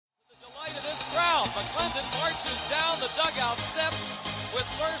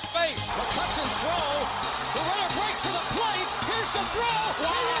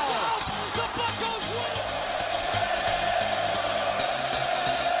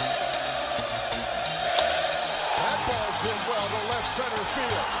to left center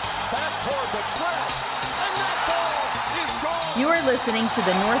field. Back toward the track. And that ball is gone. You are listening to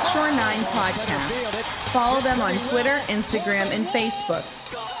the North Shore 9 podcast. Follow them on Twitter, Instagram, and Facebook.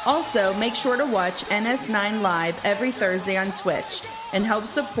 Also, make sure to watch NS9 Live every Thursday on Twitch and help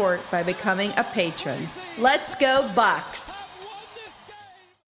support by becoming a patron. Let's go Bucks!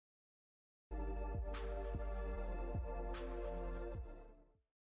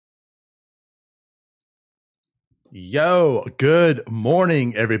 Yo, good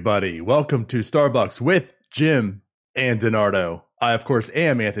morning, everybody. Welcome to Starbucs with Jim and Donardo. I, of course,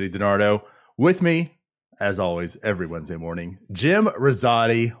 am Anthony Donardo. With me, as always, every Wednesday morning, Jim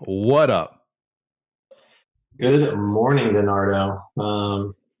Rosati. What up? Good morning, Donardo.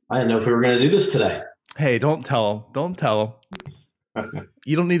 I didn't know if we were going to do this today. Hey, don't tell them. Don't tell them.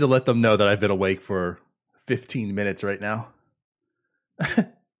 You don't need to let them know that I've been awake for 15 minutes right now.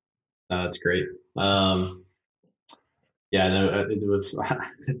 That's great. Yeah, no, it was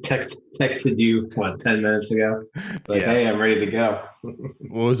texted you 10 minutes ago. Like, Yeah. Hey, I'm ready to go.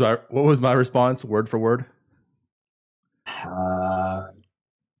 What was my response, word for word? I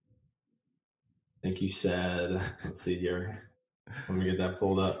think you said, let's see here. Let me get that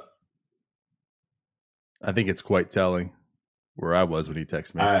pulled up. I think it's quite telling where I was when he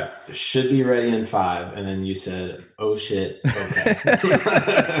texted me. All right, should be ready in 5, and then you said, "Oh shit, okay."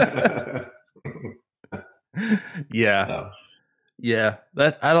 Yeah. So, Yeah.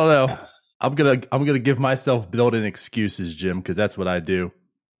 That's, I don't know. yeah. I'm gonna give myself built-in excuses, Jim, because that's what I do.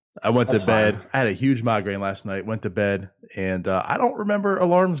 I went That's to bed. fine. I had a huge migraine last night. Went to bed, and I don't remember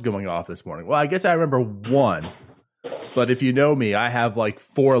alarms going off this morning. Well, I guess I remember one, but if you know me, I have like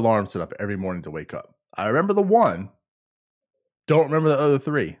 4 alarms set up every morning to wake up. I remember the one. Don't remember the other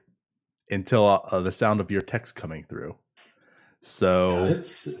 3 until the sound of your text coming through. So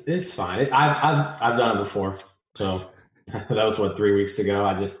It's fine. I've done it before. So that was 3 weeks ago.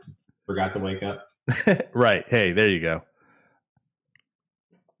 I just forgot to wake up. right. Hey, there you go.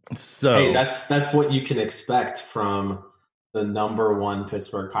 So Hey, that's what you can expect from the number 1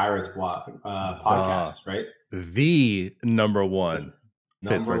 Pittsburgh Pirates podcast, right? the number 1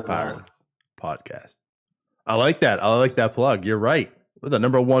 Pittsburgh Number Pirates podcast. I like that. I like that plug. You're right. We're the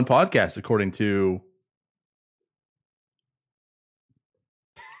number 1 podcast according to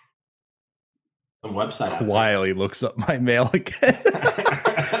The website. out Wiley looks up my mail again.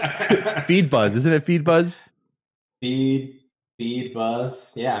 Feed Buzz, isn't it Feed Buzz? there. Feed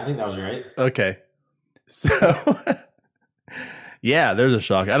Buzz. Yeah, I think that was right. Okay. So yeah, there's a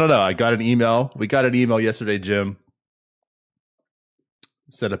shock. I don't know. I got an email. We got an email yesterday, Jim.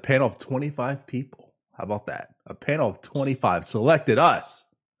 It said a panel of 25 people. How about that? A panel of 25 selected us,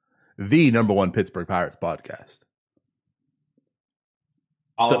 the number 1 Pittsburgh Pirates podcast.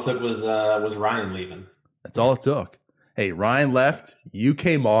 All it took was Ryan leaving. That's all it took. Hey, Ryan left. You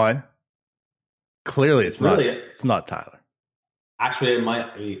came on. Clearly, it's not Tyler. Actually, it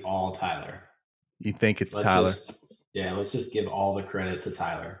might be all Tyler. You think it's Tyler? Let's just give all the credit to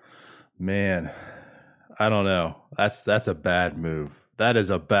Tyler. Man, I don't know. That's a bad move. That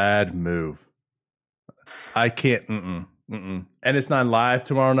is a bad move. I can't. And it's not live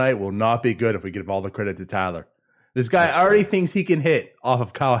tomorrow night. Will not be good if we give all the credit to Tyler. This guy already thinks he can hit off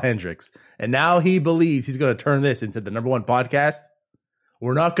of Kyle Hendricks, and now he believes he's going to turn this into the number 1 podcast.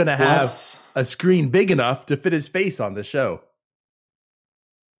 We're not going to have a screen big enough to fit his face on the show.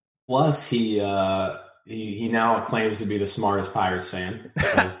 Plus, he now claims to be the smartest Pirates fan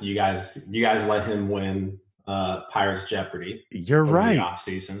because you guys let him win Pirates Jeopardy. You're right. The off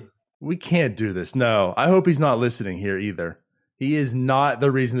season. We can't do this. No, I hope he's not listening here either. He is not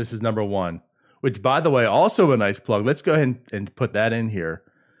the reason this is number 1. Which, by the way, also a nice plug. Let's go ahead and put that in here.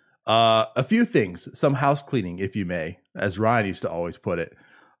 A few things, some house cleaning, if you may, as Ryan used to always put it.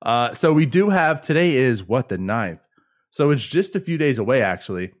 So we do have, today is the 9th. So it's just a few days away,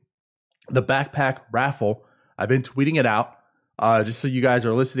 actually. The backpack raffle, I've been tweeting it out. Just so you guys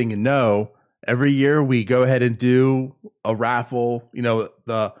are listening and know, every year we go ahead and do a raffle. You know,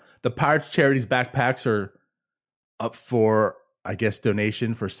 the Pirates Charities backpacks are up for, I guess,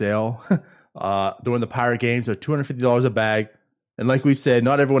 donation for sale. During the Pirate games, are $250 a bag. And like we said,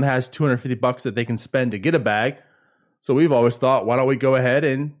 not everyone has $250 that they can spend to get a bag. So we've always thought, why don't we go ahead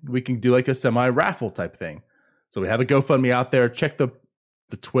and we can do like a semi-raffle type thing. So we have a GoFundMe out there. Check the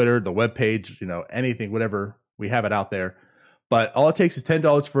Twitter, the webpage, anything, whatever. We have it out there. But all it takes is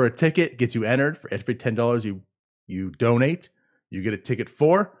 $10 for a ticket, gets you entered. For every $10 you donate, you get a ticket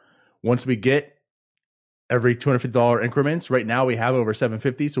for. Once we get every $250 increments. Right now we have over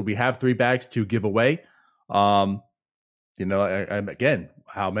 750, so we have 3 bags to give away. Again,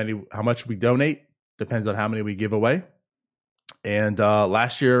 how much we donate depends on how many we give away. And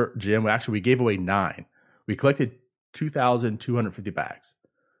last year, Jim, we gave away 9. We collected 2,250 bags.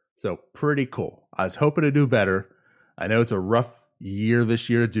 So pretty cool. I was hoping to do better. I know it's a rough year this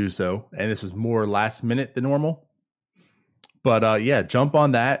year to do so, and this was more last minute than normal. But yeah, jump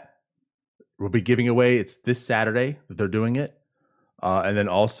on that. We'll be giving away. It's this Saturday that they're doing it. And then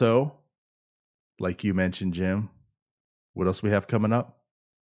also, like you mentioned, Jim, what else we have coming up?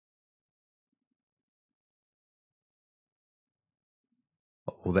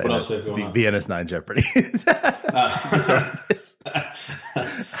 Well, the NS9 Jeopardy.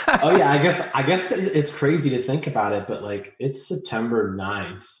 Oh yeah, I guess it's crazy to think about it, but like it's September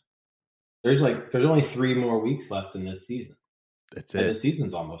 9th. There's only 3 more weeks left in this season. That's it. And the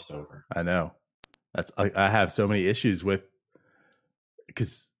season's almost over. I know. I have so many issues with,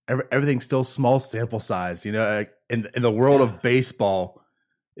 because everything's still small sample size. You know, in the world of baseball,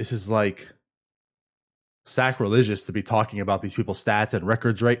 this is like sacrilegious to be talking about these people's stats and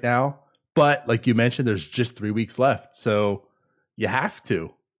records right now. But like you mentioned, there's just 3 weeks left, so you have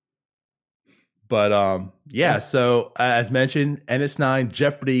to. But yeah. So as mentioned, NS9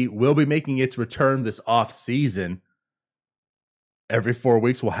 Jeopardy will be making its return this off season. Every 4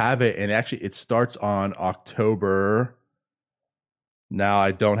 weeks we'll have it, and actually it starts on October. Now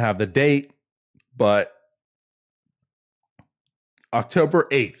I don't have the date, but October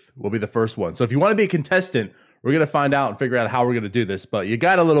 8th will be the first one. So if you want to be a contestant, we're going to find out and figure out how we're going to do this. But you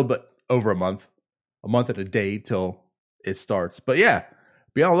got a little bit over a month and a day till it starts. But yeah,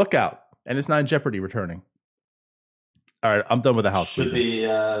 be on the lookout. NS9 Jeopardy returning. All right, I'm done with the house. Should be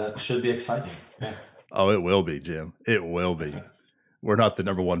exciting. Yeah. Oh, it will be, Jim. It will be. We're not the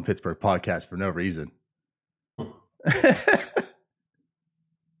number 1 Pittsburgh podcast for no reason.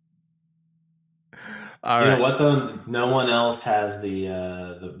 All right. You know what though? No one else has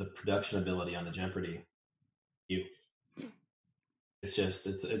the production ability on the Jeopardy.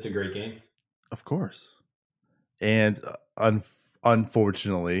 It's a great game. Of course. And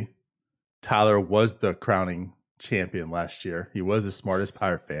unfortunately, Tyler was the crowning champion last year. He was the smartest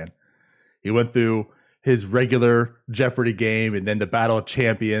Pirate fan. He went through his regular Jeopardy game and then the Battle of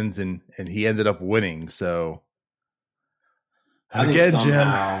Champions, and he ended up winning. So again, Jim,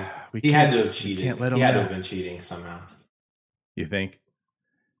 he had to have cheated. He had to have been cheating somehow. You think?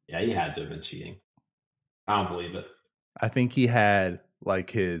 Yeah, he had to have been cheating. I don't believe it. I think he had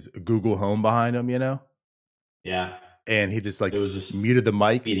like his Google Home behind him, you know? Yeah. And he just it was just muted the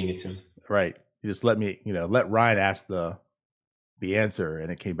mic. Feeding it to him. Right. He just let Ryan ask the answer,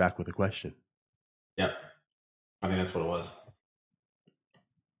 and it came back with a question. Yep. I think that's what it was.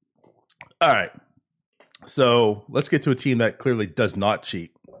 All right. So let's get to a team that clearly does not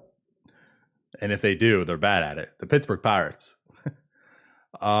cheat. And if they do, they're bad at it. The Pittsburgh Pirates.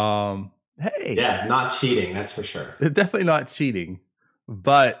 Hey. Yeah, not cheating, that's for sure. They're definitely not cheating,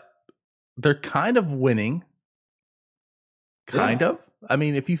 but they're kind of winning. Kind of. I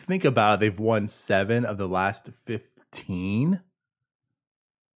mean, if you think about it, they've won 7 of the last 15.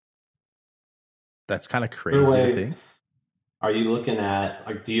 That's kind of crazy to think. Are you looking at,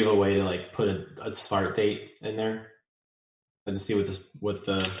 like, do you have a way to like put a start date in there and to see what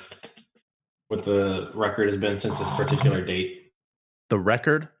the record has been since this particular date? The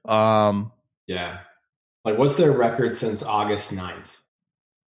record? Yeah. Like, what's their record since August 9th?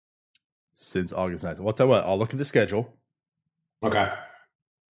 Since August 9th. Well, I'll tell you what, I'll look at the schedule. Okay.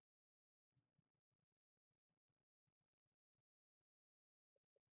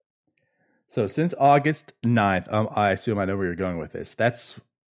 So since August 9th, I assume I know where you're going with this. So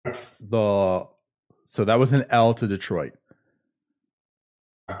that was an L to Detroit.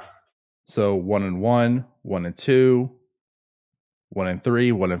 So 1-1, 1-2,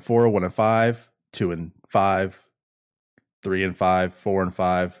 1-3, 1-4, 1-5, 2-5, 3-5,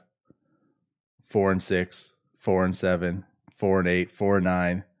 4-5, 4-6, 4-7, 4-8,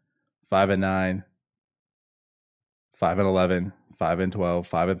 4-9, 5-9, 5-11, 5-12,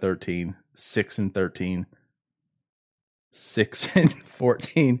 5-13, 6-13,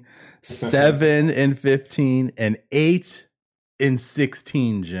 6-14, 7-15, and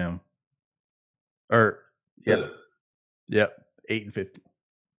 8-16, Jim. Yep,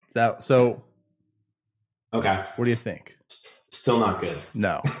 8-15. So, okay. What do you think? Still not good.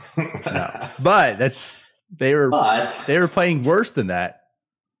 No. But they were playing worse than that.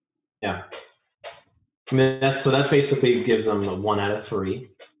 Yeah. I mean, that basically gives them a 1 out of 3,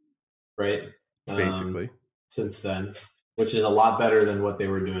 right? Basically. Since then, which is a lot better than what they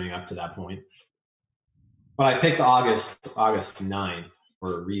were doing up to that point. But I picked August 9th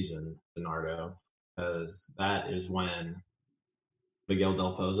for a reason, Bernardo, because that is when Miguel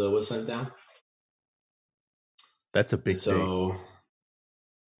Del Pozo was sent down. That's a big so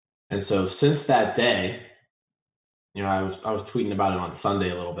since that day, I was tweeting about it on Sunday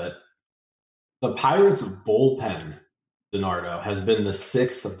a little bit. The Pirates' bullpen, DiNardo, has been the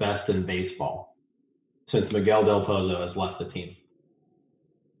 6th best in baseball since Miguel Del Pozo has left the team.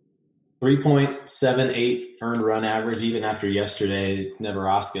 3.78 earned run average, even after yesterday,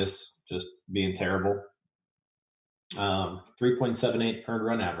 Neverauskas just being terrible. 3.78 earned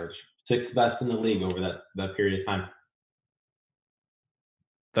run average, 6th best in the league over that period of time.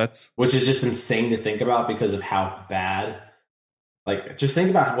 Which is just insane to think about because of how bad. Like, just think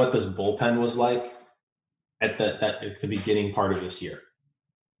about what this bullpen was like at the beginning part of this year.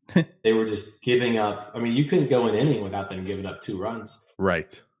 They were just giving up. I mean, you couldn't go an inning without them giving up 2 runs.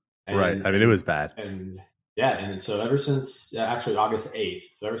 Right. Right. I mean, it was bad. And so ever since actually August 8th,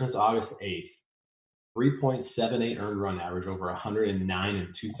 3.78 earned run average over 109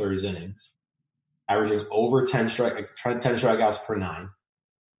 and 2/3 innings, averaging over 10 strikeouts per 9.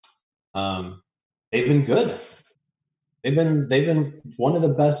 They've been good. They've been one of the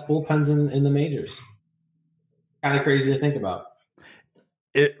best bullpens in the majors. Kind of crazy to think about.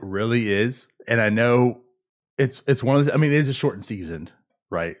 It really is. And I know it's one of the, I mean, it is a shortened season,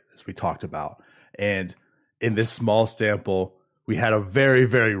 right? As we talked about. And in this small sample, we had a very,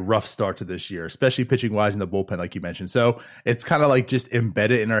 very rough start to this year, especially pitching wise in the bullpen, like you mentioned. So it's kind of like just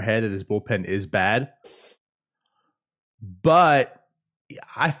embedded in our head that this bullpen is bad. But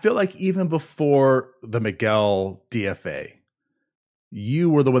I feel like even before the Miguel DFA, you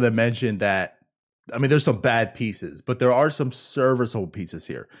were the one that mentioned that, I mean, there's some bad pieces, but there are some serviceable pieces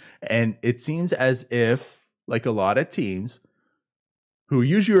here. And it seems as if, like a lot of teams who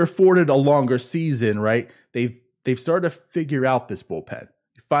usually are afforded a longer season, right? They've started to figure out this bullpen,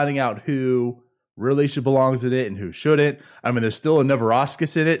 finding out who really should belongs in it and who shouldn't. I mean, there's still a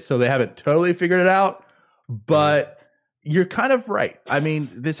Neverauskas in it, so they haven't totally figured it out, but you're kind of right. I mean,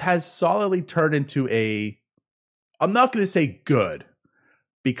 this has solidly turned into I'm not going to say good,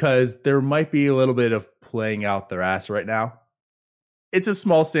 because there might be a little bit of playing out their ass right now. It's a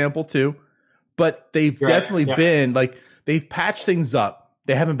small sample too, but they've definitely been like, they've patched things up.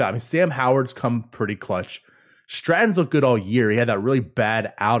 They haven't been. I mean, Sam Howard's come pretty clutch. Stratton's looked good all year. He had that really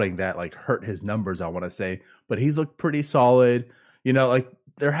bad outing that like hurt his numbers, I want to say, but he's looked pretty solid. Like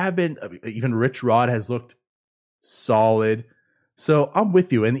there have been, even Rich Rod has looked solid. So I'm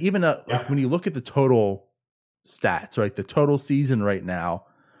with you. And even like when you look at the total stats, right, the total season right now,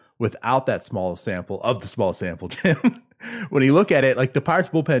 without that small sample, Jim, when you look at it, like the Pirates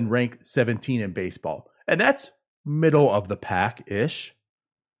bullpen ranked 17 in baseball, and that's middle of the pack ish,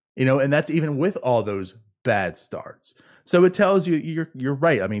 and that's even with all those bad starts. So it tells you you're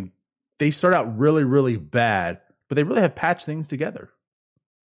right. I mean, they start out really, really bad, but they really have patched things together.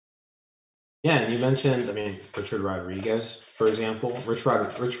 Yeah, and you mentioned, I mean, Richard Rodriguez, for example. Rich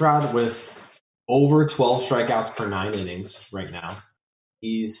Rod with over 12 strikeouts per 9 innings right now.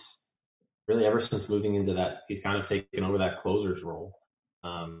 He's really, ever since moving into that, he's kind of taken over that closer's role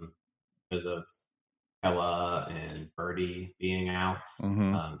because of Ella and Birdie being out.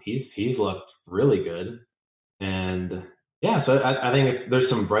 Mm-hmm. He's looked really good. And yeah, so I think there's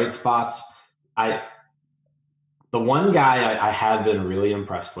some bright spots. The one guy I have been really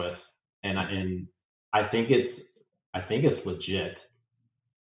impressed with, and I think it's legit.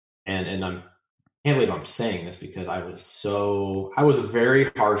 And I can't believe I'm saying this because I was very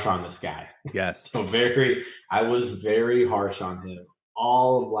harsh on this guy. Yes. I was very harsh on him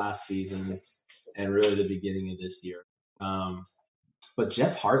all of last season and really the beginning of this year. But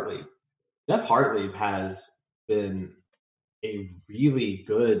Geoff Hartley has been a really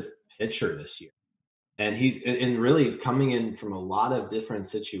good pitcher this year. And he's really coming in from a lot of different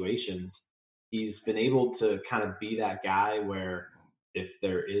situations. He's been able to kind of be that guy where if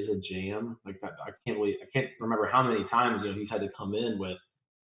there is a jam, like I can't remember how many times he's had to come in with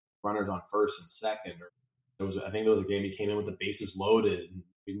runners on first and second. Or I think there was a game he came in with the bases loaded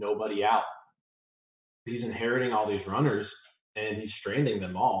and nobody out. He's inheriting all these runners and he's stranding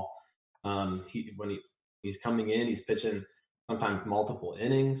them all. When he's coming in, he's pitching sometimes multiple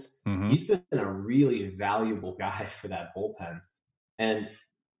innings. Mm-hmm. He's been a really valuable guy for that bullpen. And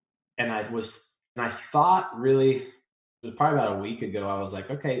I thought really, it was probably about a week ago, I was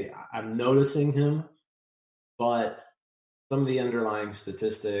like, okay, I'm noticing him, but some of the underlying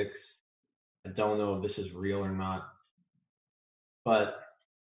statistics, I don't know if this is real or not. But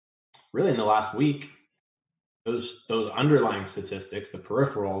really in the last week, those underlying statistics, the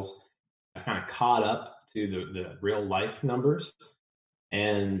peripherals, have kind of caught up to the real life numbers.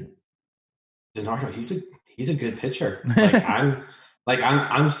 And DiNardo, he's a good pitcher. Like Like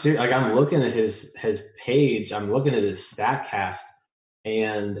I'm serious. Like I'm looking at his page. I'm looking at his Statcast,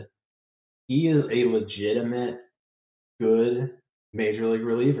 and he is a legitimate good major league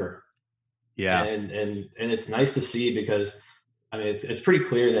reliever. Yeah. And it's nice to see because I mean it's pretty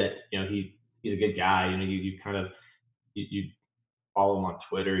clear that he's a good guy. You kind of you follow him on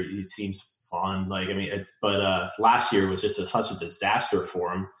Twitter. He seems fun. Like I mean, but last year was just such a disaster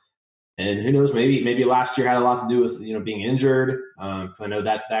for him. And who knows? Maybe last year had a lot to do with being injured. I know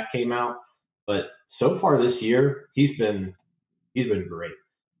that came out, but so far this year he's been great.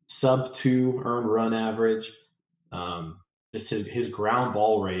 Sub-2 earned run average. Just his ground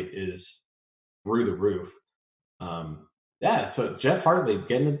ball rate is through the roof. Yeah, so Jeff Hartley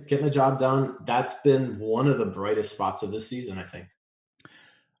getting the job done. That's been one of the brightest spots of this season, I think.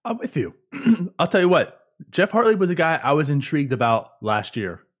 I'm with you. I'll tell you what, Jeff Hartley was a guy I was intrigued about last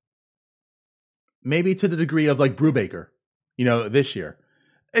year. Maybe to the degree of like Brubaker, this year.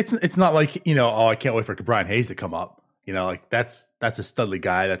 It's not like, I can't wait for Brian Hayes to come up. Like that's a studly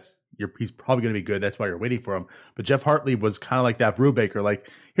guy. He's probably going to be good. That's why you're waiting for him. But Jeff Hartley was kind of like that Brubaker. Like,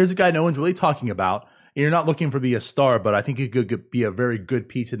 here's a guy no one's really talking about. And you're not looking for to be a star, but I think he could be a very good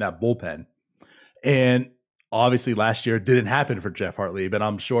piece in that bullpen. And obviously last year it didn't happen for Jeff Hartley, but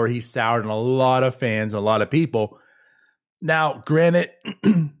I'm sure he soured on a lot of fans, a lot of people. Now, granted,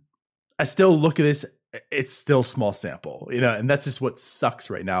 I still look at this, it's still small sample, and that's just what sucks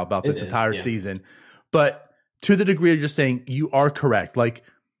right now about this entire season. But to the degree of just saying, you are correct. Like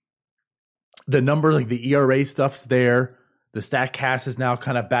the number, like the ERA stuff's there. The Statcast is now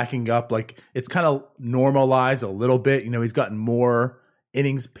kind of backing up. Like it's kind of normalized a little bit. He's gotten more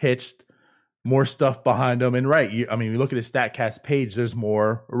innings pitched, more stuff behind him. And you look at his Statcast page, there's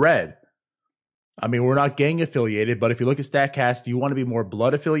more red. I mean, we're not gang affiliated, but if you look at Statcast, you want to be more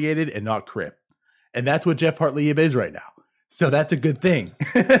blood affiliated and not Crip. And that's what Jeff Hartley is right now. So that's a good thing.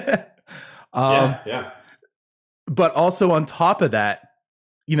 Yeah. But also on top of that,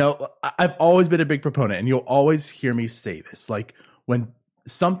 I've always been a big proponent, and you'll always hear me say this. Like when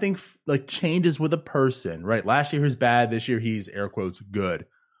something like changes with a person, right? Last year he was bad. This year he's air quotes good.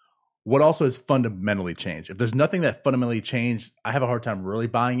 What also has fundamentally changed? If there's nothing that fundamentally changed, I have a hard time really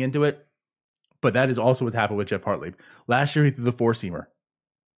buying into it. But that is also what's happened with Jeff Hartley. Last year he threw the four-seamer.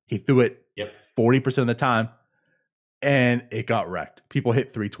 He threw it 40% of the time, and it got wrecked. People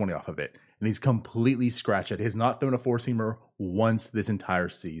hit 320 off of it, and he's completely scratched it. He has not thrown a four-seamer once this entire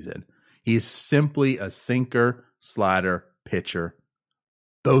season. He's simply a sinker, slider pitcher.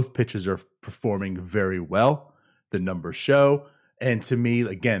 Both pitches are performing very well. The numbers show. And to me,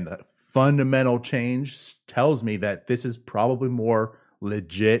 again, the fundamental change tells me that this is probably more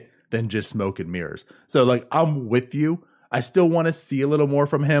legit than just smoke and mirrors. So, like, I'm with you. I still want to see a little more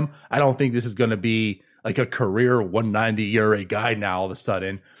from him. I don't think this is going to be like a career 190 ERA guy now all of a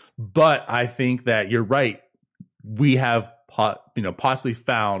sudden. But I think that you're right. We have possibly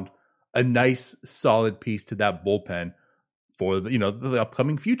found a nice, solid piece to that bullpen for the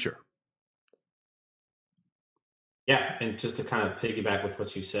upcoming future. Yeah, and just to kind of piggyback with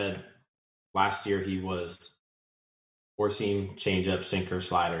what you said, last year he was four-seam, changeup, sinker,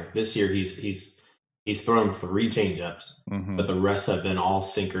 slider. This year he's thrown 3 changeups, but the rest have been all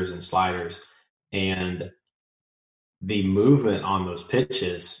sinkers and sliders. And the movement on those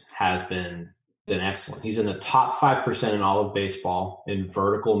pitches has been excellent. He's in the top 5% in all of baseball in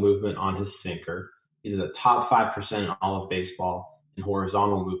vertical movement on his sinker. He's in the top 5% in all of baseball in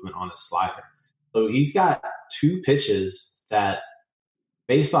horizontal movement on his slider. So he's got 2 pitches that,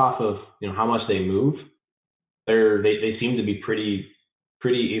 based off of how much they move, they seem to be pretty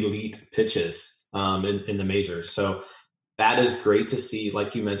elite pitches in the majors. So that is great to see.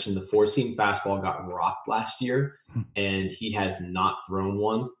 Like you mentioned, the four-seam fastball got rocked last year, and he has not thrown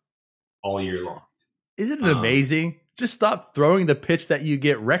one all year long. Isn't it amazing? Just stop throwing the pitch that you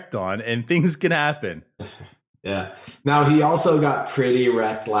get wrecked on, and things can happen. Yeah. Now, he also got pretty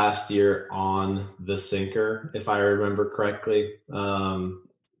wrecked last year on the sinker, if I remember correctly.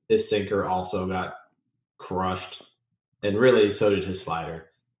 His sinker also got crushed, and really so did his slider.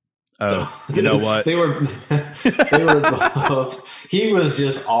 So, you know what? They were both. He was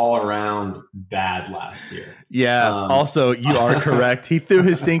just all around bad last year. Yeah. Also, you are correct. He threw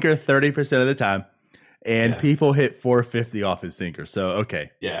his sinker 30% of the time, and people hit 450 off his sinker. So,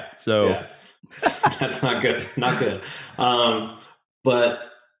 okay. Yeah. So that's not good. Not good. But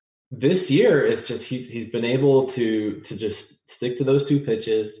this year, it's just he's been able to just stick to those 2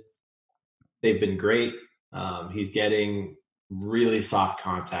 pitches. They've been great. He's getting really soft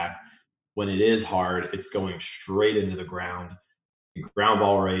contact. When it is hard, it's going straight into the ground. The ground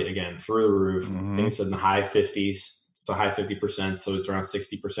ball rate, again, through the roof. I think it's in the high 50s It's a high 50%, so it's around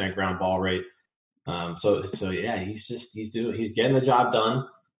 60% ground ball rate. So yeah, he's getting the job done.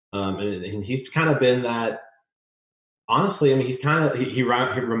 And he's kind of been that. Honestly, I mean, he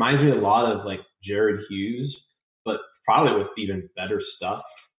reminds me a lot of like Jared Hughes, but probably with even better stuff.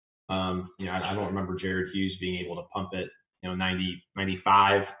 I don't remember Jared Hughes being able to pump it, 90,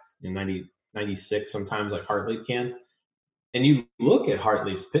 95, 90, 96 sometimes like Hartley can. And you look at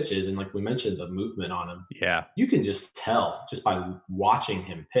Hartley's pitches, and like we mentioned, the movement on him. Yeah, you can just tell just by watching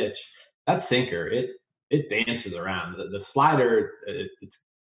him pitch. That sinker, it dances around. The slider,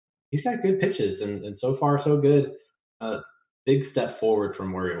 he's got good pitches, and so far so good. Big step forward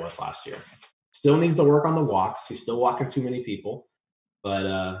from where he was last year. Still needs to work on the walks. He's still walking too many people,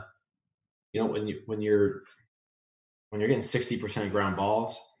 but when you're getting 60% ground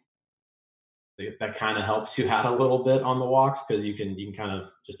balls, that kind of helps you out a little bit on the walks because you can kind of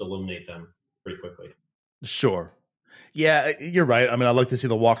just eliminate them pretty quickly. Sure. Yeah, you're right. I mean, I'd like to see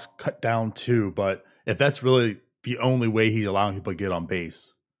the walks cut down too, but if that's really the only way he's allowing people to get on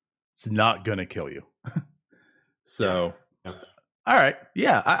base, it's not going to kill you. So, yeah. All right.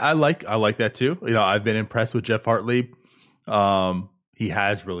 Yeah, I like that too. I've been impressed with Geoff Hartley. He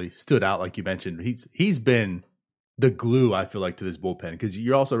has really stood out, like you mentioned. He's been the glue, I feel like, to this bullpen, because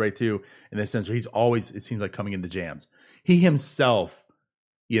you're also right too in the sense where he's always, it seems like, coming into jams. He himself,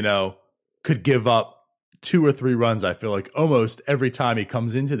 could give up 2 or 3 runs, I feel like, almost every time he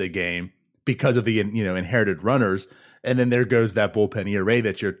comes into the game because of the inherited runners. And then there goes that bullpen ERA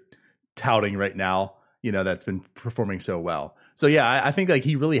that you're touting right now, that's been performing so well. So yeah, I think like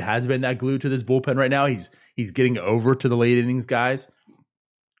he really has been that glue to this bullpen right now. He's getting over to the late innings guys,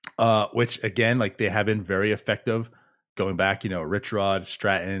 which again, like they have been very effective going back, Rich Rod,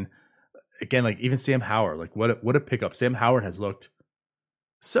 Stratton, again, like even Sam Howard, like what a pickup. Sam Howard has looked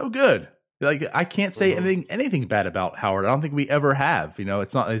so good. Like I can't say anything bad about Howard. I don't think we ever have,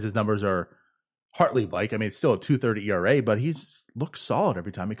 it's not as his numbers are Hartley-like. I mean, it's still a 2.30 ERA, but he's looks solid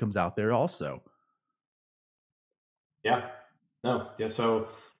every time he comes out there also. Yeah. No. Yeah. So,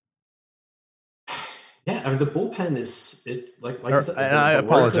 yeah, I mean, the bullpen it's like you said. I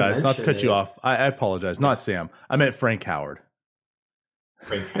apologize not to cut you off. I apologize. Not Sam. I meant Frank Howard.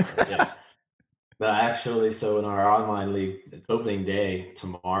 Frank Howard, yeah. But actually, so in our online league, it's opening day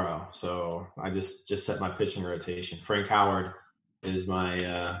tomorrow. So I just set my pitching rotation. Frank Howard is my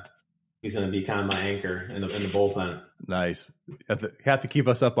he's going to be kind of my anchor in the bullpen. Nice. You have to keep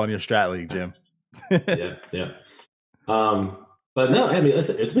us up on your strat league, Jim. Yeah. But no, I mean,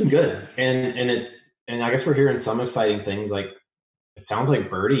 listen, it's been good, and I guess we're hearing some exciting things. Like it sounds like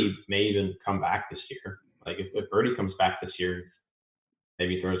Birdie may even come back this year. Like if Birdie comes back this year,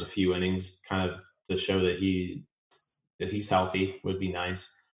 maybe throws a few innings, kind of to show that he's healthy would be nice.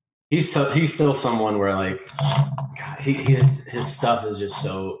 He's still someone where like, God, his stuff is just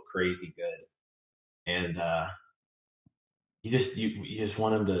so crazy good, and you just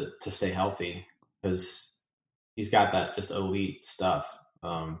want him to stay healthy because he's got that just elite stuff.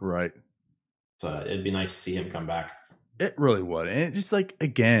 Right. So it'd be nice to see him come back. It really would. And it just like,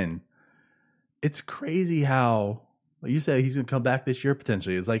 again, it's crazy how, like you said, he's going to come back this year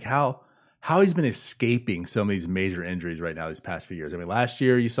potentially. It's like how he's been escaping some of these major injuries right now these past few years. I mean, last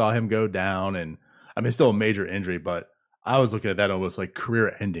year you saw him go down, and I mean, still a major injury, but I was looking at that almost like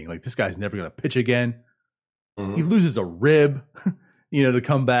career ending. Like this guy's never going to pitch again. Mm-hmm. He loses a rib, to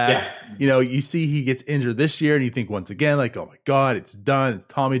come back. Yeah. You see he gets injured this year, and you think once again, like, oh my God, it's done. It's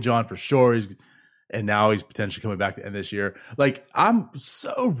Tommy John for sure. And now he's potentially coming back to end this year. Like, I'm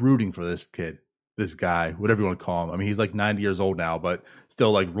so rooting for this kid, this guy, whatever you want to call him. I mean, he's like 90 years old now, but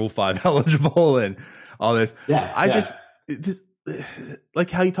still like Rule 5 eligible and all this. Yeah. Just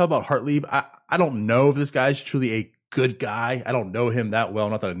like how you talk about Hartley. I don't know if this guy's truly a good guy. I don't know him that well.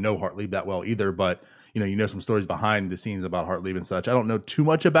 Not that I know Hartley that well either, but you know some stories behind the scenes about Hartley and such. I don't know too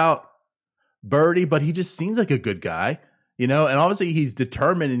much about Birdie, but he just seems like a good guy. And obviously he's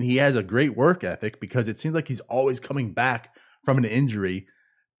determined and he has a great work ethic because it seems like he's always coming back from an injury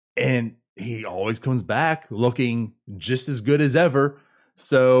and he always comes back looking just as good as ever.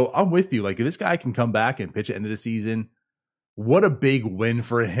 So I'm with you. Like if this guy can come back and pitch at the end of the season, what a big win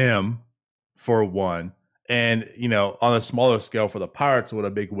for him for one. And, on a smaller scale for the Pirates, what a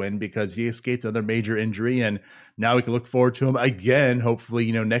big win because he escaped another major injury. And now we can look forward to him again,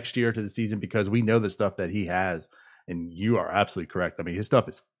 hopefully, next year to the season because we know the stuff that he has. And you are absolutely correct. I mean, his stuff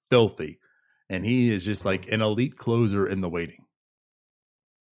is filthy, and he is just like an elite closer in the waiting.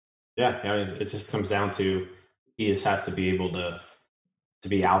 Yeah, I mean, it just comes down to he just has to be able to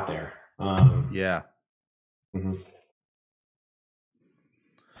be out there. Yeah. Mm-hmm.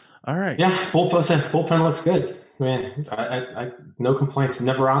 All right. Yeah, bullpen looks good. Man, I no complaints.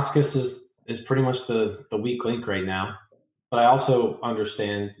 Neveraskis is pretty much the weak link right now. But I also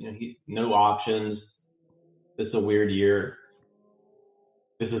understand, no options. This is a weird year.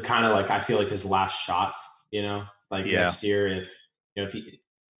 This is kind of like, I feel like his last shot, next year, if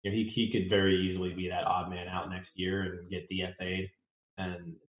he could very easily be that odd man out next year and get DFA'd.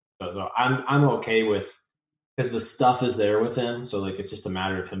 And so I'm okay with, because the stuff is there with him. So like, it's just a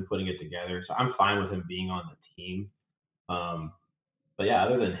matter of him putting it together. So I'm fine with him being on the team. But yeah,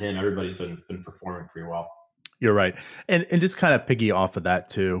 other than him, everybody's been performing pretty well. You're right. And just kind of piggy off of that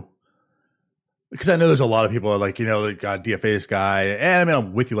too. Because I know there's a lot of people are like, they got DFA this guy. And I mean,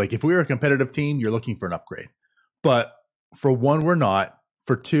 I'm with you. Like, if we were a competitive team, you're looking for an upgrade. But for one, we're not.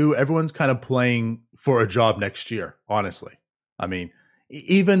 For two, everyone's kind of playing for a job next year, honestly. I mean,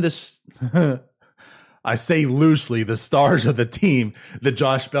 even this, I say loosely, the stars of the team, the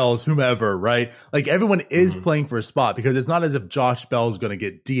Josh Bells, whomever, right? Like, everyone is playing for a spot, because it's not as if Josh Bell is going to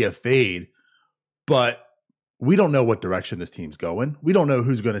get DFA'd, but we don't know what direction this team's going. We don't know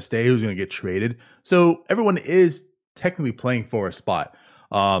who's going to stay, who's going to get traded. So everyone is technically playing for a spot.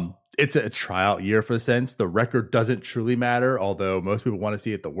 It's a tryout year for the Sens. The record doesn't truly matter, although most people want to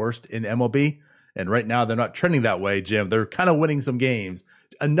see it the worst in MLB. And right now they're not trending that way, Jim. They're kind of winning some games,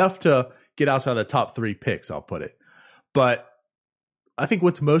 enough to get outside the top 3 picks, I'll put it. But I think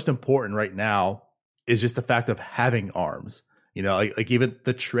what's most important right now is just the fact of having arms. Like even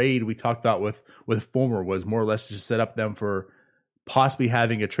the trade we talked about with Fulmer was more or less just set up them for possibly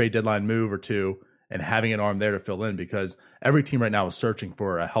having a trade deadline move or two and having an arm there to fill in, because every team right now is searching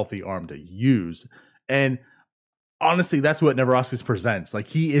for a healthy arm to use. And honestly, that's what Neveraskis presents. Like,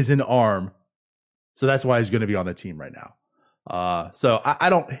 he is an arm, so that's why he's going to be on the team right now. So I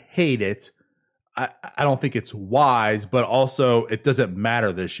don't hate it. I don't think it's wise, but also it doesn't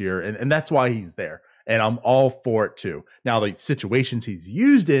matter this year, and that's why he's there. And I'm all for it too. Now, the situations he's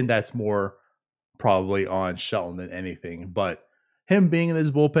used in, that's more probably on Shelton than anything. But him being in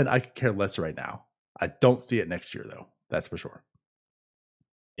his bullpen, I could care less right now. I don't see it next year, though. That's for sure.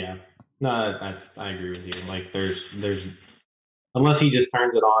 Yeah. No, I agree with you. Like, there's unless he just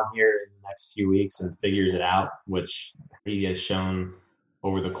turns it on here in the next few weeks and figures it out, which he has shown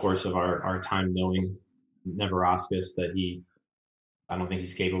over the course of our time knowing Neveraskis that I don't think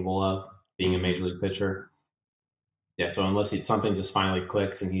he's capable of being a major league pitcher. Yeah, so unless something just finally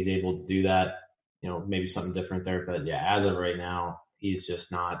clicks and he's able to do that, maybe something different there. But yeah, as of right now, he's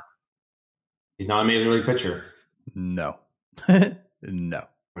not a major league pitcher. No. No.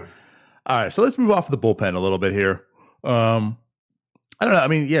 All right, so let's move off of the bullpen a little bit here. I don't know. I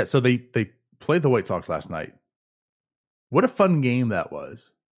mean, yeah, so they played the White Sox last night. What a fun game that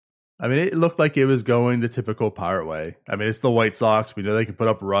was. I mean, it looked like it was going the typical Pirate way. I mean, it's the White Sox. We know they can put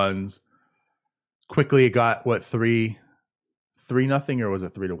up runs. Quickly, it got, 3-0, or was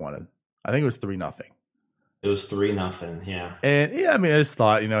it 3-1? I think it was 3-0. It was 3-0, yeah. And yeah, I mean, I just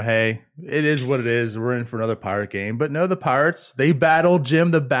thought, hey, it is what it is. We're in for another Pirate game. But no, the Pirates, they battled,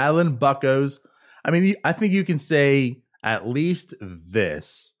 Jim, the battling Buccos. I mean, I think you can say at least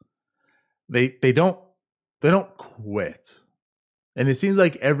this. They don't quit. And it seems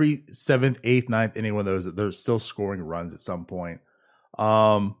like every 7th, 8th, 9th inning, one of those, they're still scoring runs at some point.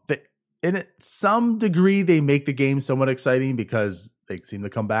 And at some degree, they make the game somewhat exciting because they seem to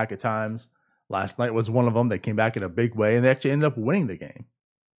come back at times. Last night was one of them. They came back in a big way, and they actually ended up winning the game.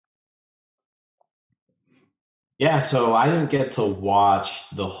 Yeah, so I didn't get to watch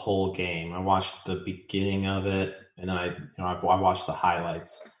the whole game. I watched the beginning of it, and then I watched the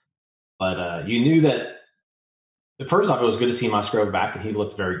highlights. But you knew that. First off, it was good to see Musgrove back, and he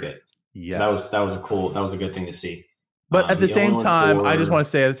looked very good. Yeah, so that was a good thing to see. But at the same time, I just want to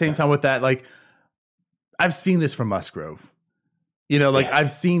say, at the same time with that, like, I've seen this from Musgrove. I've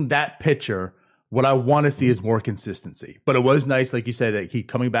seen that pitcher. What I want to see is more consistency. But it was nice, like you said, that he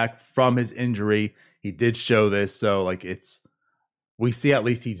coming back from his injury, he did show this. So, like, we see at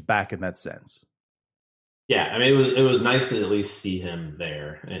least he's back in that sense. Yeah, I mean, it was nice to at least see him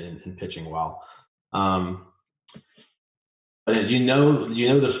there and pitching well. But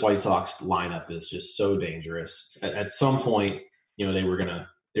this White Sox lineup is just so dangerous. At some point, they were gonna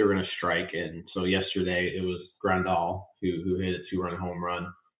strike, and so yesterday it was Grandal who hit a 2-run home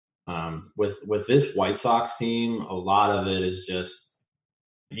run. With this White Sox team, a lot of it is just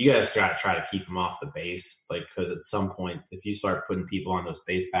you guys got to try to keep them off the base, like, because at some point, if you start putting people on those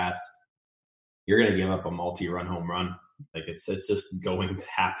base paths, you're going to give up a multi-run home run. Like, it's just going to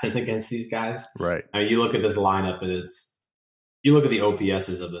happen against these guys. Right. I mean, you look at this lineup, and you look at the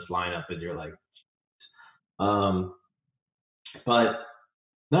OPSs of this lineup, and you're like, but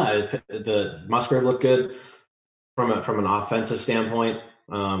no, the Musgrave looked good. from an offensive standpoint,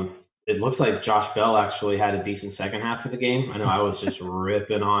 it looks like Josh Bell actually had a decent second half of the game. I know I was just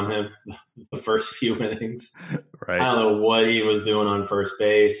ripping on him the first few innings. Right. I don't know what he was doing on first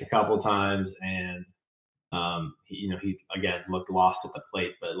base a couple times, and he again looked lost at the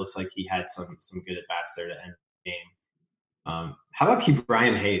plate, but it looks like he had some good at bats there to end the game. How about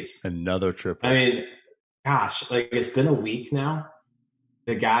Brian Hayes? Another triple. I mean, gosh, like it's been a week now.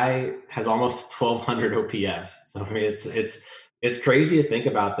 The guy has almost 1,200 OPS. So I mean, it's crazy to think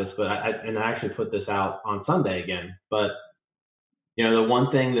about this, but I actually put this out on Sunday again. But the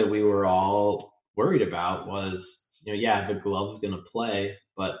one thing that we were all worried about was, the glove's going to play,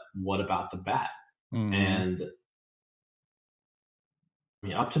 but what about the bat? Mm-hmm. And I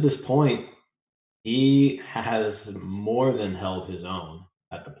mean, up to this point, he has more than held his own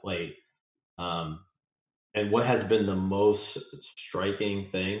at the plate. And what has been the most striking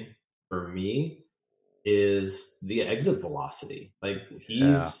thing for me is the exit velocity. Like he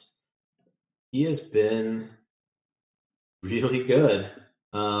has been really good.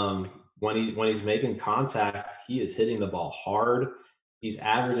 When he's making contact, he is hitting the ball hard. He's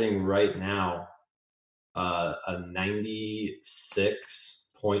averaging right now a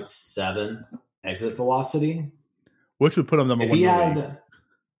 96.7 exit velocity, which would put him number one in the league.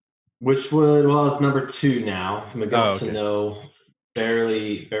 Which would, it's number 2 now. Miguel Sano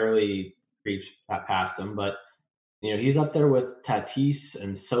barely creeps past him, but he's up there with Tatis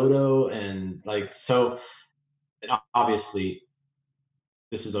and Soto, and and obviously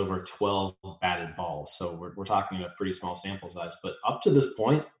this is over 12 batted balls, so we're talking a pretty small sample size. But up to this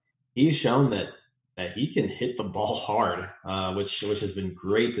point, he's shown that he can hit the ball hard, which has been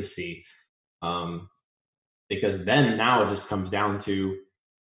great to see. Because then now it just comes down to,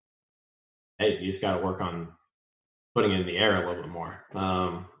 hey, you just got to work on putting it in the air a little bit more.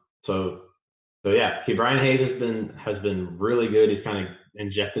 So yeah, Brian Hayes has been really good. He's kind of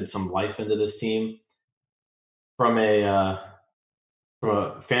injected some life into this team. From a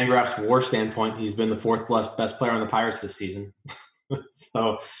Fangraphs WAR standpoint, he's been the 4th best player on the Pirates this season.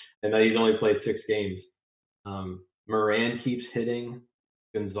 And then he's only played 6 games. Moran keeps hitting.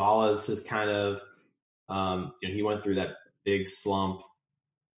 Gonzalez is kind of, he went through that big slump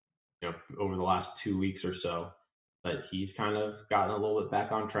over the last 2 weeks or so, but he's kind of gotten a little bit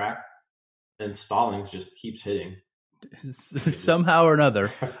back on track. And Stallings just keeps hitting somehow or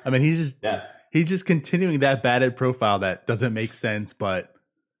another. I mean, he's just continuing that batted profile that doesn't make sense, but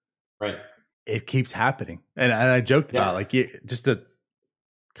it keeps happening. And I joked about just to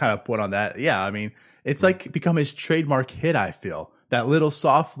kind of point on that. Yeah, I mean, it's like become his trademark hit. I feel that little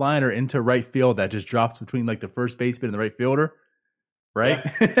soft liner into right field that just drops between like the first baseman and the right fielder. Right?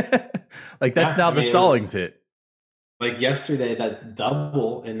 Yeah. Like that's now the Stallings hit. Like yesterday, that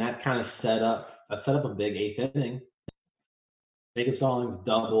double, and that kind of set up a big 8th inning. Jacob Stallings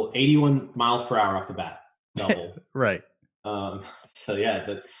double, 81 miles per hour off the bat, double. Right. So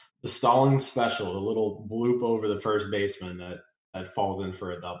yeah, the Stallings special, a little bloop over the first baseman that falls in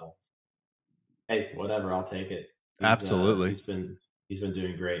for a double. Hey, whatever, I'll take it. Absolutely. He's been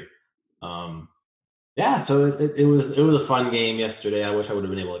doing great. Yeah, so it was a fun game yesterday. I wish I would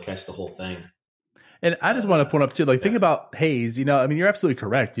have been able to catch the whole thing. And I just want to point up too, think about Hayes. I mean, you're absolutely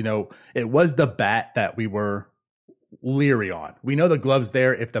correct. It was the bat that we were leery on. We know the glove's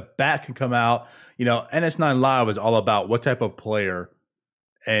there. If the bat can come out, NS9 Live is all about what type of player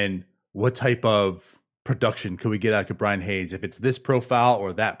and what type of production could we get out of Brian Hayes, if it's this profile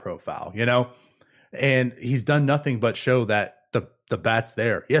or that profile, and he's done nothing but show that the bat's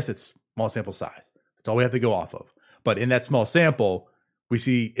there. Yes, it's small sample size. That's all we have to go off of. But in that small sample, we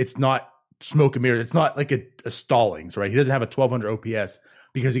see it's not smoke and mirrors. It's not like a Stallings, right? He doesn't have a 1,200 OPS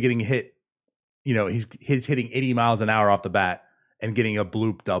because he's getting hit. He's hitting 80 miles an hour off the bat and getting a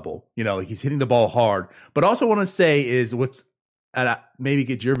bloop double. He's hitting the ball hard. But also want to say is and maybe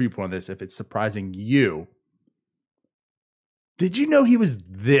get your viewpoint on this if it's surprising you. Did you know he was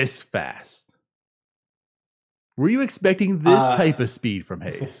this fast? Were you expecting this type of speed from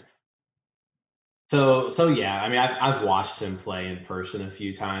Hayes? So yeah, I mean, I've watched him play in person a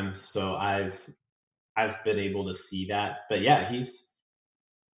few times, so I've been able to see that. But yeah, he's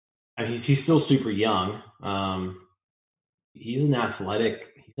still super young. He's an athletic.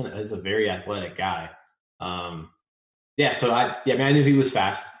 He's a very athletic guy. Yeah, so I knew he was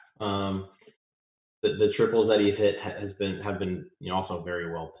fast. The triples that he's hit have been also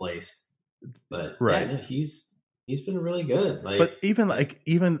very well placed. But right, yeah, he's been really good. But even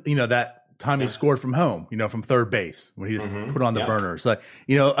that time he scored from home, from third base when he just put on the burner. So,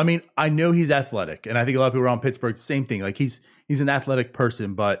 I mean, I know he's athletic, and I think a lot of people around Pittsburgh, same thing. Like he's an athletic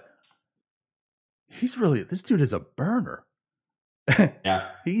person, but this dude is a burner. Yeah.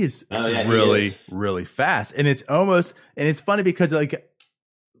 He is he is. really fast. And it's funny because like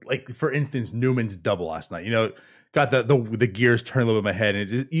for instance, Newman's double last night, got the gears turning a little bit in my head,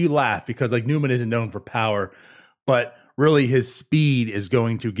 and you laugh because like Newman isn't known for power, but really his speed is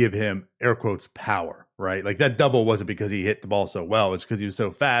going to give him air quotes power, right? Like that double wasn't because he hit the ball so well. It's because he was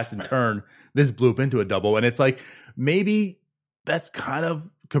so fast and turned this bloop into a double. And it's like, maybe that's kind of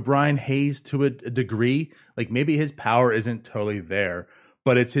Ke'Bryan Hayes to a degree. Like maybe his power isn't totally there,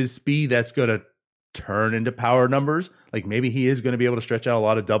 but it's his speed that's going to turn into power numbers. Like maybe he is going to be able to stretch out a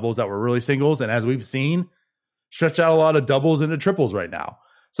lot of doubles that were really singles. And as we've seen, stretch out a lot of doubles into triples right now.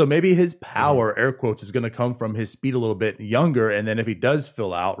 So maybe his power, air quotes, is going to come from his speed a little bit younger. And then if he does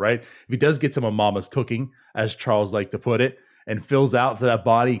fill out, right, if he does get some of mama's cooking, as Charles liked to put it, and fills out to that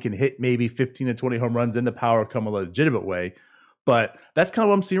body, he can hit maybe 15 to 20 home runs, and the power come a legitimate way. But that's kind of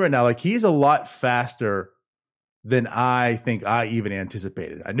what I'm seeing right now. Like he's a lot faster than I think I even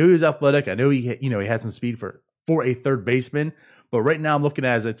anticipated. I knew he was athletic. I knew he had some speed for a third baseman. But right now I'm looking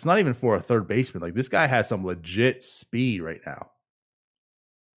at it as it's not even for a third baseman. Like this guy has some legit speed right now.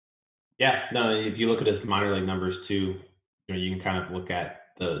 Yeah, no, if you look at his minor league numbers too, you can kind of look at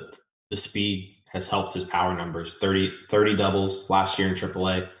the speed has helped his power numbers. 30 doubles last year in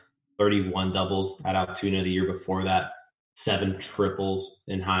AAA, 31 doubles at Altoona the year before that, 7 triples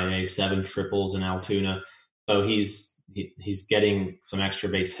in high A, 7 triples in Altoona. So he's getting some extra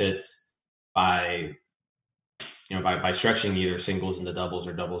base hits by stretching either singles into doubles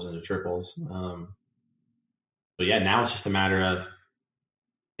or doubles into triples. So yeah, now it's just a matter of,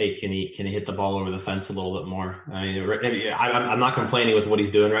 hey, can he hit the ball over the fence a little bit more? I mean, I'm not complaining with what he's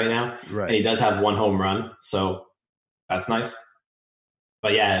doing right now. Right. And he does have 1 home run, so that's nice.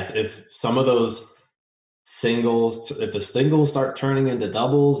 But yeah, if some of those singles, if the singles start turning into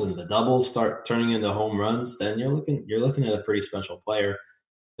doubles and the doubles start turning into home runs, then you're looking at a pretty special player.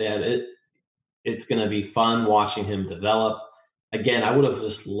 Yeah, it's going to be fun watching him develop. Again, I would have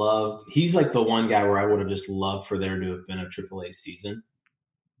just loved. He's like the one guy where I would have just loved for there to have been a AAA season.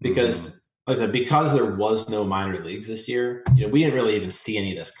 Because, like I said, because there was no minor leagues this year, we didn't really even see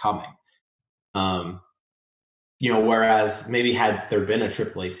any of this coming. Whereas maybe had there been a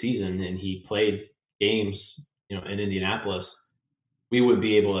AAA season and he played games, in Indianapolis, we would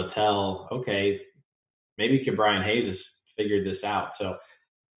be able to tell, okay, maybe Ke'Bryan Hayes has figured this out. So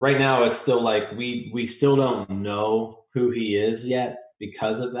right now it's still like we still don't know who he is yet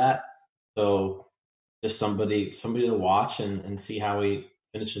because of that. So just somebody to watch and see how he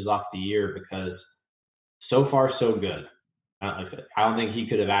finishes off the year, because so far so good. Like I said, I don't think he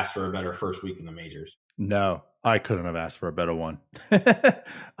could have asked for a better first week in the majors. No, I couldn't have asked for a better one.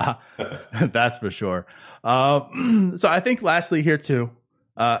 That's for sure. So I think lastly here too,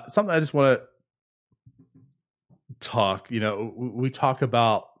 something I just want to talk, we talk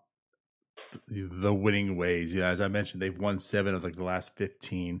about the winning ways. As I mentioned, they've won 7 of like the last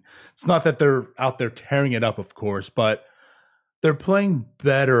 15. It's not that they're out there tearing it up, of course, but they're playing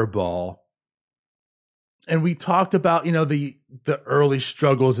better ball. And we talked about, the early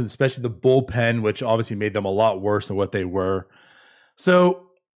struggles, and especially the bullpen, which obviously made them a lot worse than what they were. So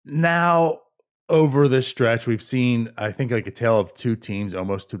now over this stretch, we've seen, I think, like a tale of 2 teams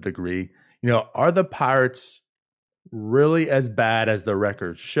almost to a degree. Are the Pirates really as bad as the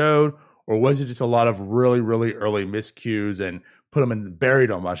record showed? Or was it just a lot of really, really early miscues and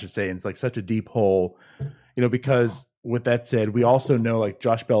buried them, I should say, in like such a deep hole? Because with that said, we also know like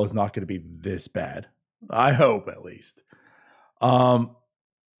Josh Bell is not going to be this bad. I hope, at least.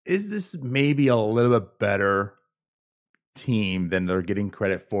 Is this maybe a little bit better team than they're getting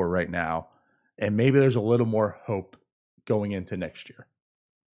credit for right now? And maybe there's a little more hope going into next year.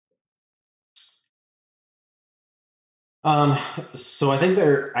 So I think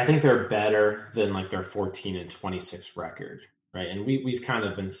they're better than like their 14-26 record, right? And we've kind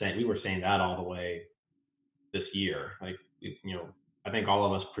of been saying, we were saying that all the way this year. Like, I think all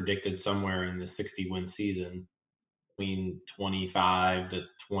of us predicted somewhere in the 60-win season between 25 to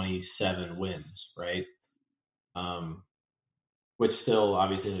 27 wins, right? Which still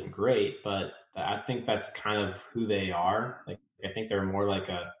obviously isn't great, but I think that's kind of who they are. Like, I think they're more like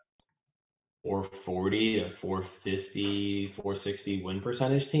a 440 to 450, 460 win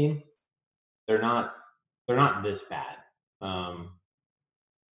percentage team. They're not this bad.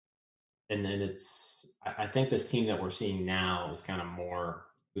 And then I think this team that we're seeing now is kind of more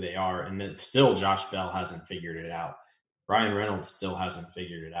who they are. And then still Josh Bell hasn't figured it out. Ryan Reynolds still hasn't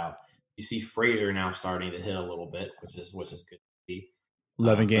figured it out. You see Frazier now starting to hit a little bit, which is good to see.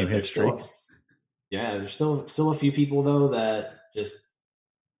 11-game hit streak. There's still a few people though that just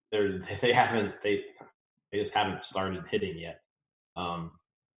they just haven't started hitting yet.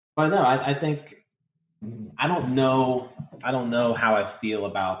 But no, I think I don't know how I feel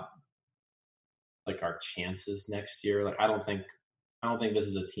about like our chances next year. Like I don't think this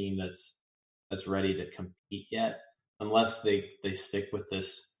is a team that's ready to compete yet, unless they stick with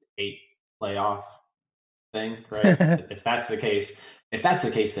this 8 playoff thing, right? If that's the case,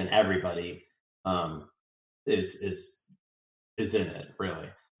 then everybody is in it, really.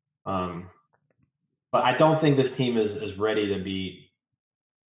 But I don't think this team is ready to be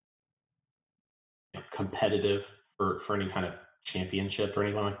competitive for any kind of championship or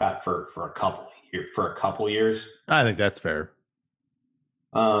anything like that for a couple years. I think that's fair.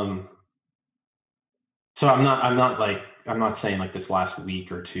 So I'm not saying like this last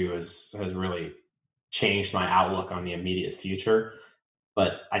week or two has really changed my outlook on the immediate future,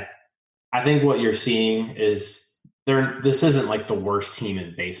 but I think what you're seeing is this isn't like the worst team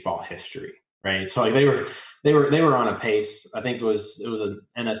in baseball history, right? So like they were on a pace. I think it was an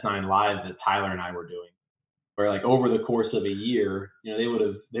NS9 Live that Tyler and I were doing, where like over the course of a year, they would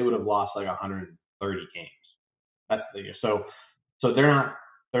have lost like 130 games. That's the year. So they're not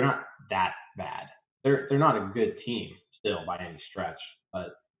that bad. They're not a good team still by any stretch,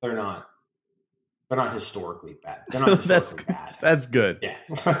 but they're not historically bad. They're not historically bad. That's good. Yeah.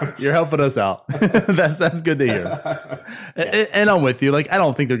 You're helping us out. That's good to hear. Yeah. And I'm with you. Like, I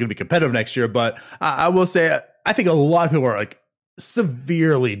don't think they're going to be competitive next year, but I will say, I think a lot of people are like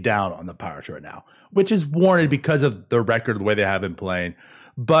severely down on the Pirates right now, which is warranted because of the record, the way they have been playing.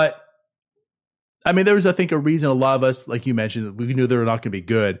 But I mean, there was, I think, a reason a lot of us, like you mentioned, we knew they were not going to be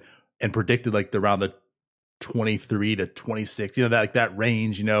good and predicted like around the 23 to 26, that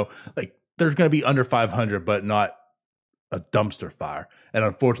range, like there's going to be under 500, but not a dumpster fire. And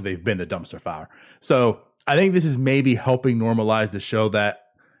unfortunately, they've been the dumpster fire. So I think this is maybe helping normalize the show that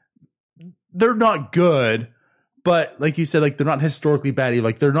they're not good, but like you said, like they're not historically bad.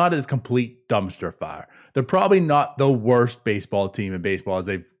 Like they're not a complete dumpster fire. They're probably not the worst baseball team in baseball, as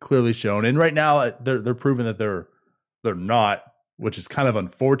they've clearly shown. And right now, they're proving that they're not, which is kind of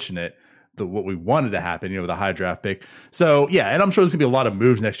unfortunate. What we wanted to happen, with a high draft pick. So yeah, and I'm sure there's gonna be a lot of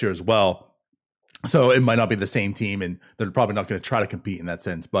moves next year as well. So it might not be the same team, and they're probably not going to try to compete in that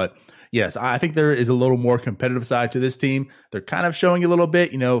sense. But yes, I think there is a little more competitive side to this team. They're kind of showing a little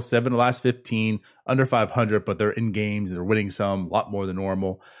bit, 7 of the last 15, under 500, but they're in games and they're winning some, a lot more than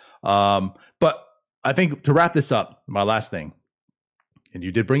normal. But I think to wrap this up, my last thing, and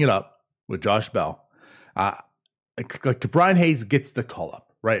you did bring it up with Josh Bell, like Brian Hayes gets the call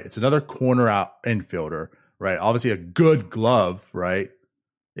up, right? It's another corner out infielder, right? Obviously a good glove, right?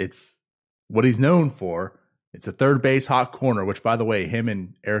 It's what he's known for. It's a third base hot corner, which, by the way, him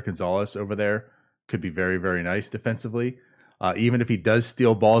and Eric Gonzalez over there could be very, very nice defensively. Even if he does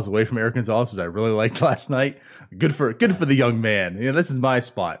steal balls away from Eric Gonzalez, which I really liked last night. Good for the young man. This is my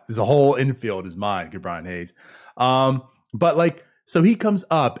spot. This whole infield is mine. Good Brian Hayes. But like, so he comes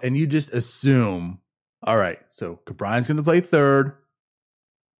up and you just assume, all right, so Brian's going to play third.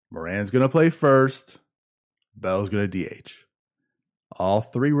 Moran's going to play first. Bell's going to DH. All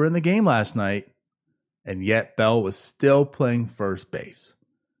three were in the game last night, and yet Bell was still playing first base.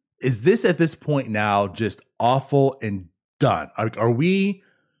 Is this at this point now just awful and done?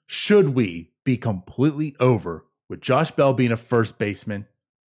 Should we be completely over with Josh Bell being a first baseman?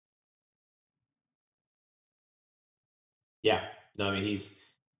 Yeah. No, I mean, he's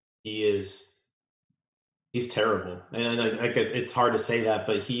terrible. And it's hard to say that,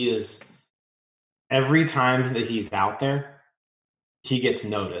 but he is, every time that he's out there, he gets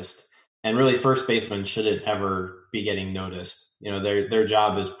noticed. And really, first basemen shouldn't ever be getting noticed. Their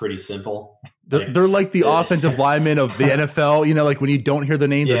job is pretty simple. They're like the offensive linemen of the NFL. Like when you don't hear the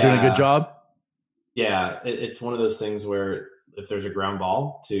name, they're doing a good job. Yeah, it's one of those things where if there's a ground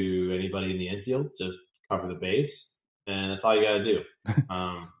ball to anybody in the infield, just cover the base, and that's all you got to do.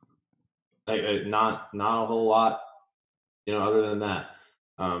 Not a whole lot, other than that.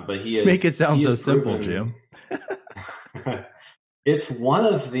 But he is. Make it sound so simple, Jim. It's one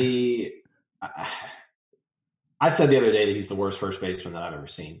of the. I said the other day that he's the worst first baseman that I've ever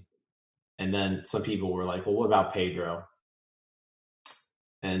seen, and then some people were like, "Well, what about Pedro?"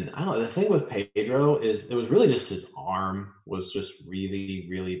 And I don't know. The thing with Pedro is it was really just his arm was just really,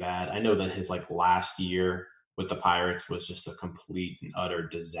 really bad. I know that his last year with the Pirates was just a complete and utter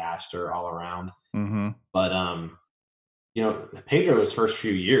disaster all around. Mm-hmm. But Pedro's first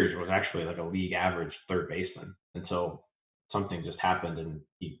few years was actually like a league average third baseman until something just happened and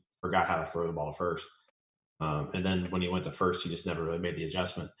he forgot how to throw the ball to first. And then when he went to first, he just never really made the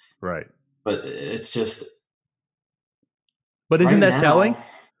adjustment. Right. But it's just. But isn't that telling?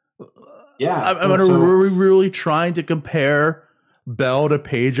 Yeah. I mean, are we really trying to compare Bell to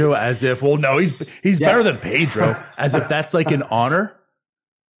Pedro as if, well, no, he's better than Pedro, as if that's like an honor?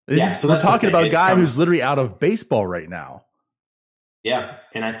 So we're talking about a guy who's literally out of baseball right now. Yeah,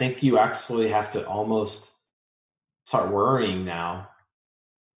 and I think you actually have to almost start worrying now,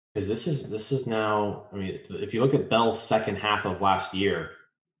 because this is now. I mean, if you look at Bell's second half of last year,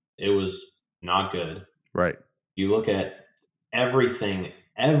 it was not good. Right. You look at everything,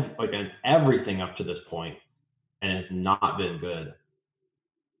 everything up to this point, and it's not been good.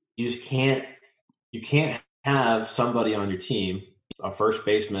 You just can't. You can't have somebody on your team, a first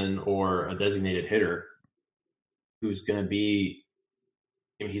baseman or a designated hitter, who's going to be.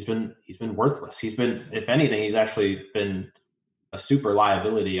 I mean, he's been worthless. He's been, if anything, he's actually been a super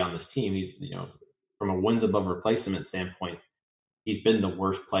liability on this team. He's, from a wins above replacement standpoint, he's been the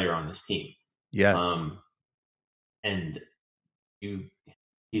worst player on this team. Yes. And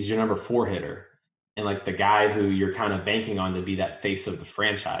he's your number 4 hitter, and like the guy who you're kind of banking on to be that face of the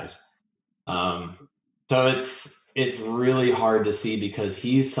franchise. So it's really hard to see, because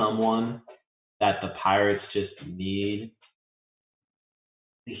he's someone that the Pirates just need.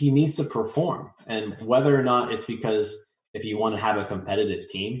 He needs to perform, and whether or not it's because if you want to have a competitive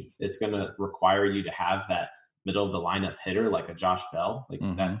team, it's going to require you to have that middle of the lineup hitter like a Josh Bell.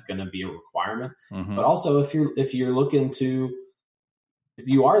 That's going to be a requirement. But also, if you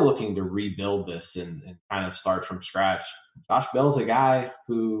are looking to rebuild this and kind of start from scratch, Josh Bell's a guy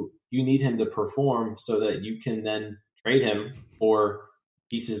who you need him to perform so that you can then trade him for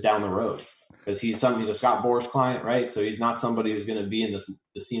pieces down the road. Because he's a Scott Boras client, right? So he's not somebody who's going to be in this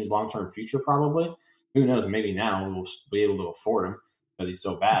team's long-term future, probably. Who knows? Maybe now we'll be able to afford him because he's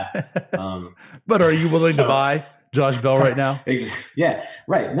so bad. But are you willing to buy Josh Bell right now? Yeah,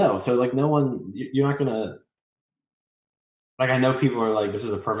 right. No. So, no one – you're not going to – I know people are like, this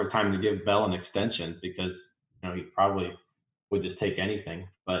is a perfect time to give Bell an extension because, he probably would just take anything.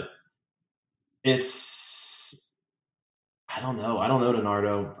 But it's – I don't know,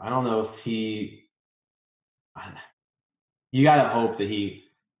 Donardo. I don't know if you got to hope that he's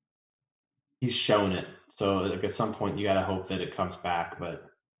shown it. So at some point you got to hope that it comes back, but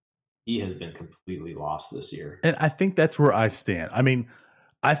he has been completely lost this year. And I think that's where I stand. I mean,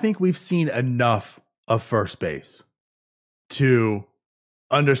 I think we've seen enough of first base to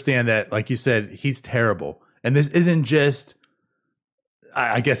understand that, like you said, he's terrible. And this isn't just,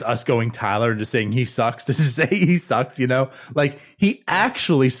 I guess, us going Tyler and just saying he sucks to say he sucks, he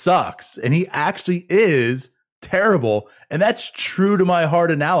actually sucks, and he actually is terrible. And that's true to my heart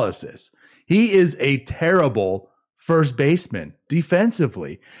analysis. He is a terrible first baseman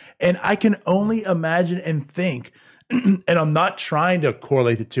defensively. And I can only imagine and think, and I'm not trying to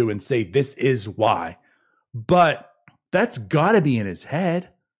correlate the two and say this is why, but that's gotta be in his head.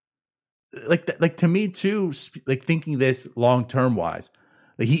 Like to me too, thinking this long-term wise,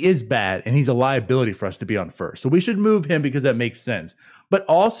 he is bad and he's a liability for us to be on first. So we should move him because that makes sense. But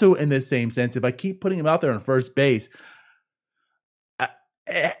also in the same sense, if I keep putting him out there on first base,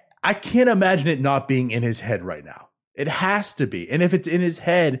 I can't imagine it not being in his head right now. It has to be. And if it's in his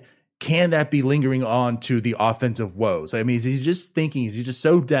head, can that be lingering on to the offensive woes? I mean, is he just thinking, is he just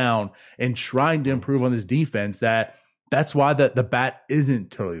so down and trying to improve on his defense that's why the bat isn't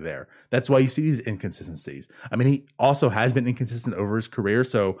totally there. That's why you see these inconsistencies. I mean, he also has been inconsistent over his career,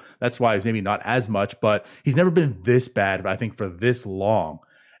 so that's why it's maybe not as much, but he's never been this bad, I think, for this long.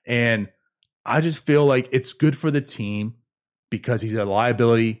 And I just feel like it's good for the team because he's a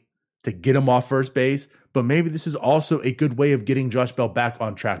liability to get him off first base, but maybe this is also a good way of getting Josh Bell back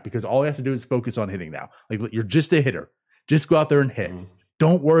on track because all he has to do is focus on hitting now. You're just a hitter. Just go out there and hit.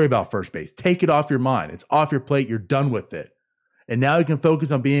 Don't worry about first base. Take it off your mind. It's off your plate. You're done with it. And now he can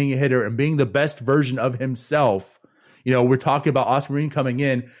focus on being a hitter and being the best version of himself. We're talking about Oscar Green coming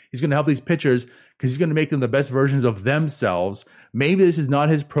in. He's going to help these pitchers because he's going to make them the best versions of themselves. Maybe this is not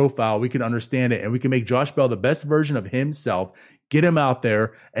his profile. We can understand it. And we can make Josh Bell the best version of himself, get him out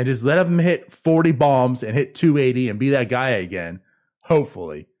there, and just let him hit 40 bombs and hit 280 and be that guy again,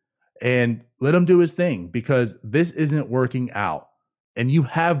 hopefully. And let him do his thing because this isn't working out. And you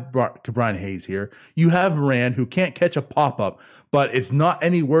have Brian Hayes here. You have Moran, who can't catch a pop-up, but it's not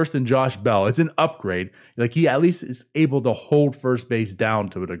any worse than Josh Bell. It's an upgrade. He at least is able to hold first base down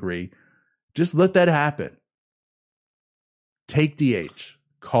to a degree. Just let that happen. Take DH.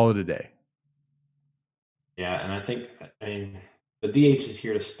 Call it a day. Yeah, and I think, the DH is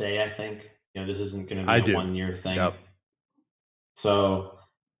here to stay, I think. This isn't going to be a one-year thing. Yep. So,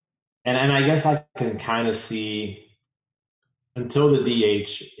 and I guess I can kind of see until the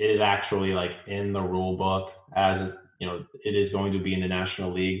DH is actually in the rule book, as it is going to be in the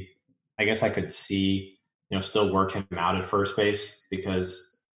National League. I guess I could see, still work him out at first base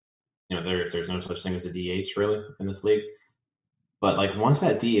because, there's no such thing as a DH really in this league. But like once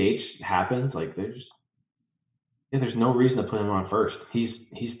that DH happens, like there's no reason to put him on first.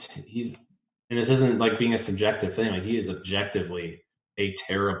 He's and this isn't like being a subjective thing. Like he is objectively a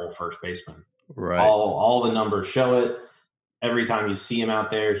terrible first baseman. Right. All the numbers show it. Every time you see him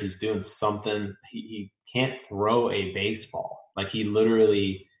out there, he's doing something. He can't throw a baseball. Like he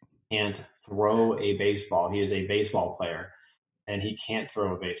literally can't throw a baseball. He is a baseball player, and he can't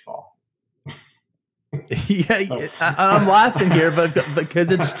throw a baseball. Yeah, I'm laughing here, but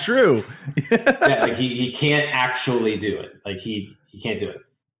because it's true. Yeah, like he can't actually do it. Like he can't do it.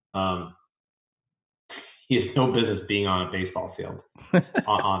 He has no business being on a baseball field.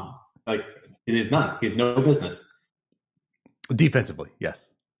 on like it is none. He has no business. Defensively,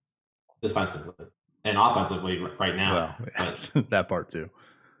 yes. Defensively and offensively right now. Well, that part too.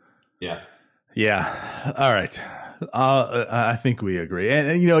 Yeah. Yeah. All right. I think we agree.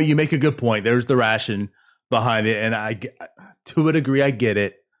 And you make a good point. There's the ration behind it. And to a degree, I get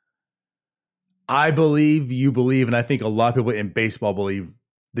it. I believe you believe, and I think a lot of people in baseball believe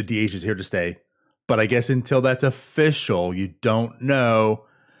the DH is here to stay. But I guess until that's official, you don't know.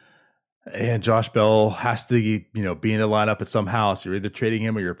 And Josh Bell has to, be in the lineup at some house. You're either trading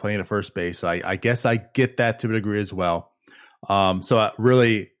him or you're playing at first base. So I guess I get that to a degree as well. So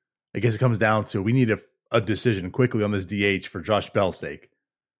I guess it comes down to we need a decision quickly on this DH for Josh Bell's sake.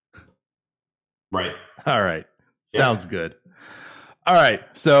 Right. All right. Sounds good. All right.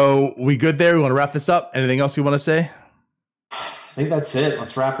 So we good there? We want to wrap this up? Anything else you want to say? I think that's it.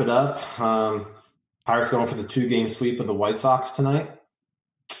 Let's wrap it up. Pirates going for the 2-game sweep of the White Sox tonight.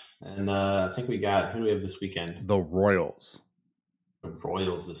 And I think who do we have this weekend? The Royals. The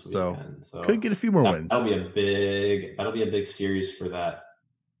Royals this weekend. So could get a few more wins. That'll be a big series for the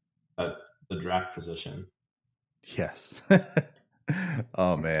draft position. Yes.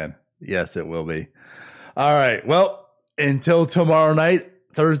 Oh man. Yes, it will be. All right. Well, until tomorrow night,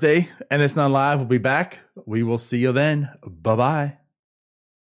 Thursday, NS9 Live will be back. We will see you then. Bye-bye.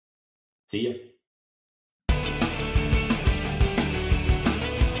 See you.